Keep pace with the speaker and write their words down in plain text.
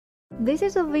This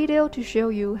is a video to show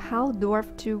you how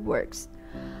DWARF II works.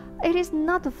 It is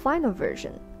not the final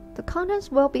version. The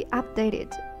contents will be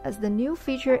updated as the new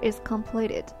feature is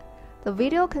completed. The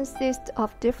video consists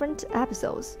of different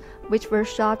episodes, which were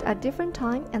shot at different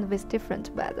time and with different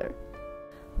weather.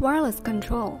 Wireless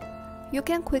control. You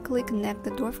can quickly connect the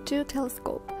DWARF II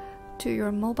telescope to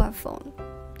your mobile phone.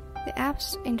 The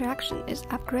app's interaction is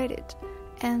upgraded,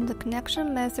 and the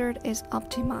connection method is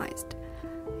optimized.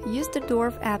 Use the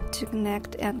DWARF app to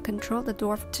connect and control the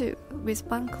DWARF II with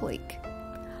one click.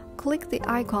 Click the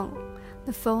icon.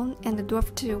 The phone and the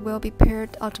DWARF II will be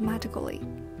paired automatically.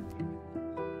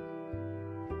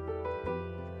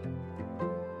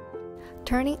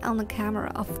 Turning on the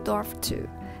camera of DWARF II,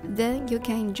 then you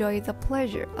can enjoy the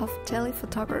pleasure of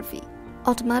telephotography.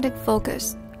 Automatic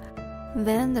focus.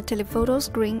 When the telephoto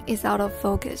screen is out of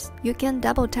focus, you can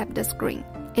double tap the screen.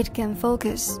 It can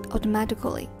focus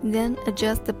automatically, then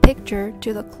adjust the picture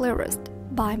to the clearest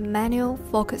by manual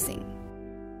focusing.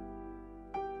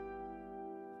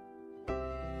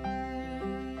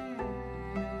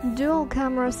 Dual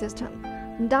camera system.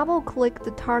 Double-click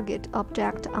the target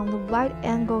object on the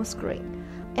wide-angle screen,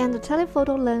 and the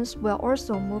telephoto lens will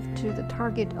also move to the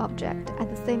target object at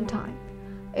the same time.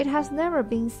 It has never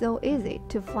been so easy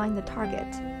to find the target.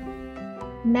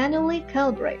 Manually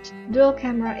calibrate dual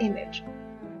camera image.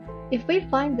 If we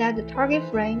find that the target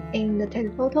frame in the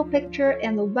telephoto picture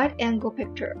and the wide-angle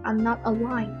picture are not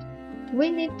aligned, we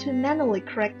need to manually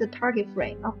correct the target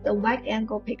frame of the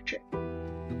wide-angle picture.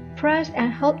 Press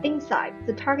and hold inside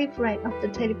the target frame of the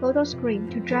telephoto screen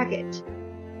to drag it,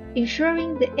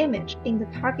 ensuring the image in the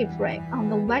target frame on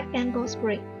the wide-angle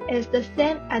screen is the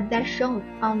same as that shown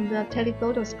on the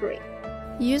telephoto screen.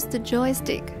 Use the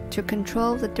joystick to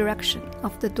control the direction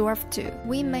of the DWARF II.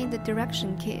 We made the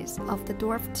direction keys of the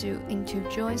DWARF II into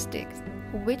joysticks,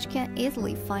 which can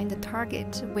easily find the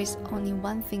target with only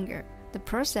one finger. The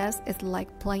process is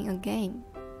like playing a game.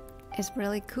 It's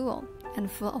really cool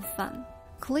and full of fun.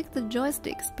 Click the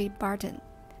joystick speed button.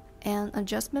 An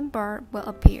adjustment bar will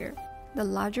appear. The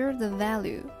larger the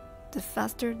value, the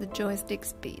faster the joystick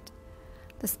speed.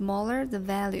 The smaller the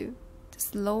value, the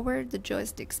slower the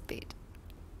joystick speed.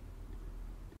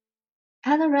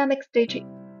 Panoramic staging.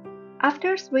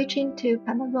 After switching to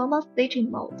panorama staging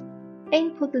mode,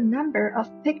 input the number of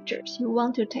pictures you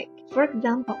want to take. For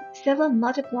example, 7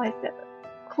 multiply 7.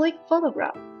 Click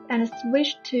Photograph and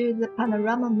switch to the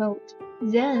panorama mode.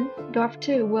 Then, DWARF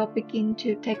II will begin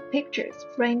to take pictures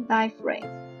frame by frame.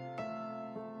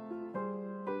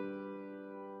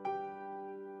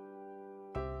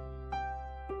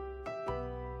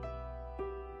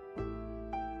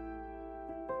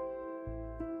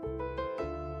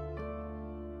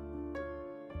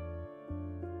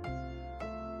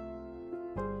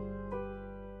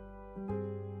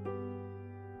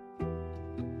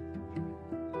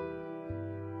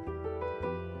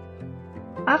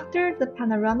 After the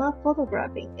panorama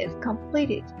photographing is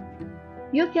completed,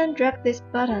 you can drag this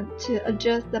button to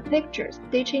adjust the picture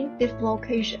staging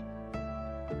dislocation.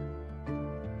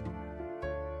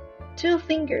 2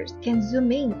 fingers can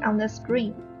zoom in on the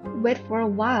screen. Wait for a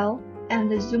while, and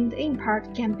the zoomed-in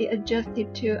part can be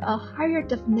adjusted to a higher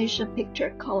definition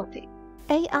picture quality.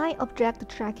 AI object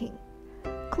tracking.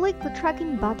 Click the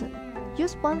tracking button.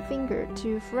 Use one finger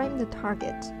to frame the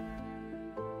target.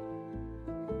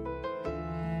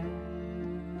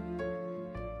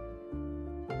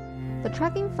 The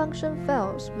tracking function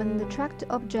fails when the tracked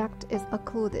object is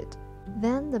occluded.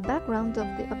 Then the background of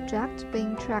the object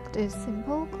being tracked is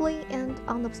simple, clean, and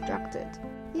unobstructed.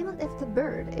 Even if the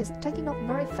bird is taking off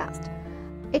very fast,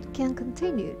 it can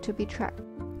continue to be tracked.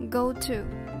 GOTO.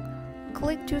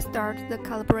 Click to start the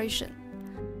calibration.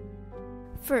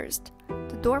 First,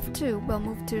 the DWARF II will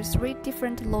move to 3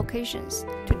 different locations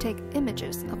to take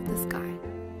images of the sky.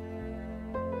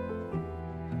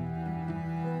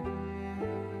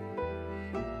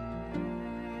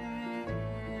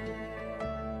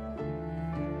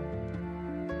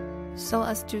 So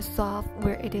as to solve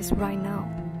where it is right now.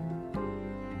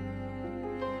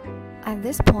 At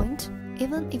this point,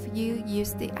 even if you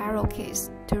use the arrow keys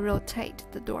to rotate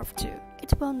the DWARF II,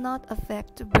 it will not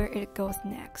affect where it goes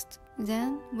next.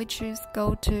 Then we choose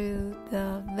go to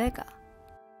the Vega.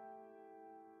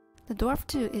 The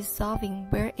DWARF II is solving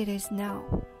where it is now.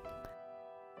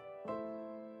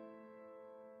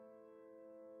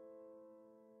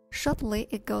 Shortly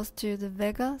it goes to the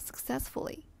Vega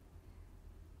successfully.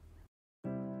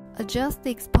 Adjust the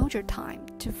exposure time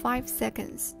to 5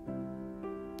 seconds.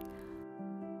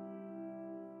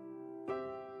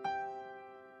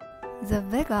 The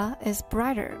Vega is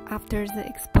brighter after the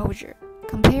exposure.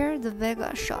 Compare the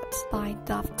Vega shots by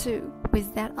DWARF II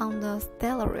with that on the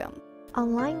Stellarium.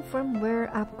 Online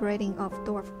firmware upgrading of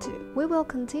DWARF II. We will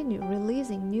continue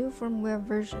releasing new firmware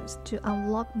versions to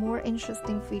unlock more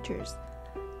interesting features.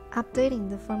 Updating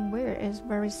the firmware is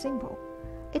very simple.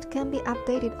 It can be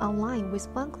updated online with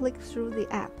one click through the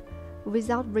app,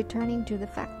 without returning to the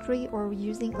factory or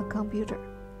using a computer.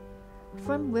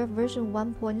 Firmware version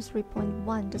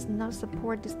 1.3.1 does not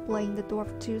support displaying the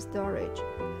DWARF II storage.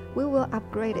 We will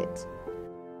upgrade it.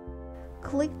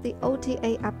 Click the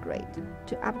OTA upgrade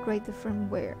to upgrade the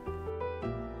firmware.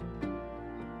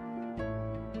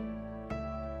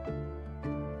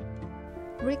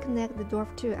 Reconnect the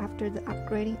DWARF II after the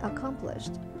upgrading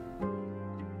accomplished.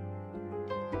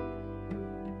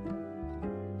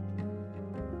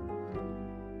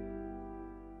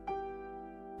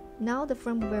 Now the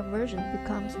firmware version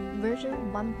becomes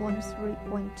version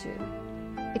 1.3.2.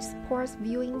 It supports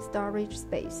viewing storage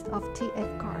space of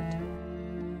TF card.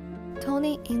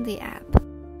 Toning in the app.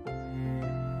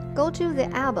 Go to the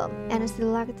album and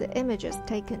select the images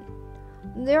taken.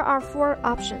 There are 4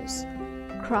 options: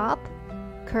 crop,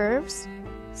 curves,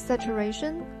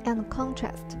 saturation, and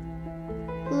contrast.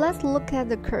 Let's look at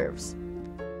the curves.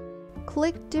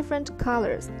 Click different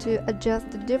colors to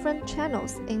adjust the different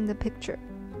channels in the picture.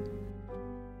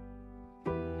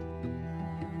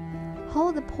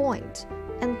 Hold the point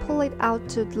and pull it out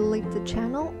to delete the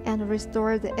channel and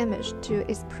restore the image to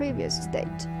its previous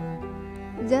state.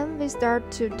 Then we start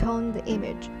to tone the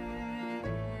image.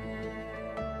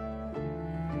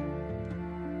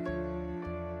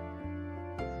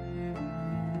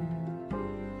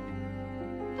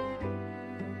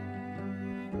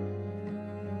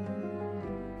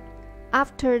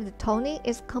 After the toning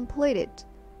is completed,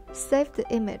 save the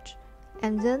image,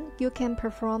 and then you can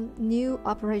perform new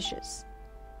operations.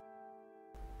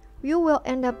 You will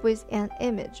end up with an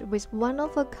image with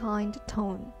one-of-a-kind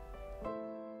tone.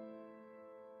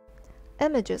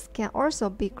 Images can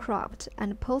also be cropped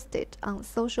and posted on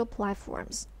social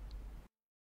platforms.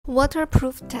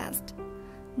 Waterproof test.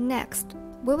 Next,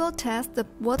 we will test the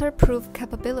waterproof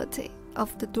capability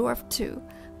of the DWARF II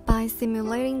by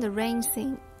simulating the rain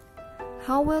scene.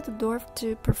 How will the DWARF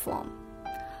II perform?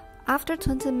 After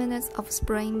 20 minutes of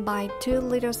spraying by 2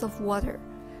 liters of water,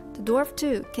 the DWARF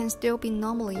II can still be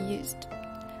normally used.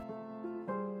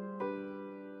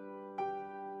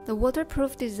 The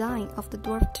waterproof design of the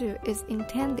DWARF II is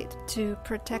intended to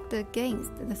protect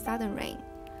against the sudden rain.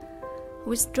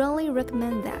 We strongly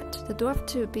recommend that the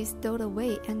DWARF II be stowed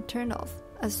away and turned off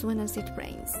as soon as it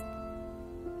rains.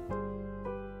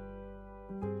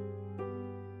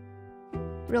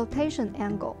 Rotation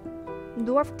angle.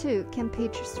 DWARF II can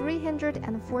pitch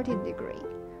 340 degrees,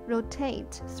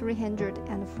 rotate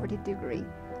 340 degrees,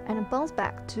 and bounce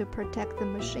back to protect the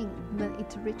machine when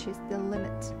it reaches the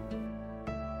limit.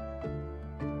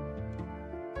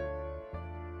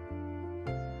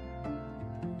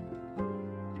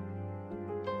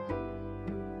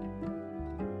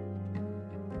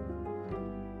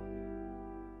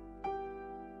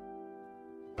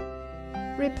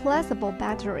 Replaceable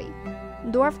battery.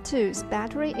 DWARF II's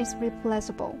battery is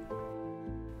replaceable.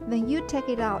 When you take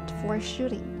it out for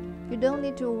shooting, you don't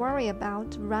need to worry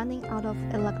about running out of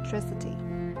electricity.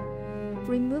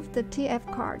 Remove the TF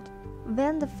card.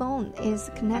 When the phone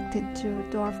is connected to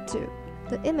DWARF II,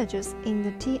 the images in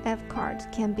the TF card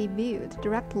can be viewed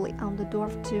directly on the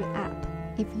DWARF II app.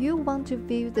 If you want to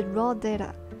view the raw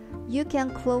data, you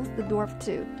can close the DWARF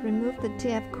II, remove the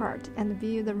TF card, and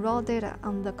view the raw data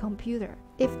on the computer.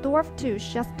 If DWARF II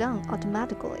shuts down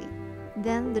automatically,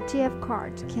 then the TF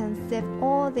card can save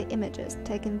all the images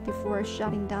taken before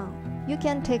shutting down. You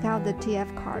can take out the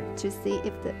TF card to see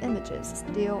if the images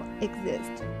still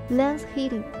exist. Lens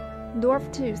heating.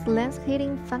 DWARF II's lens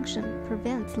heating function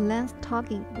prevents lens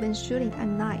togging when shooting at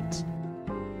night.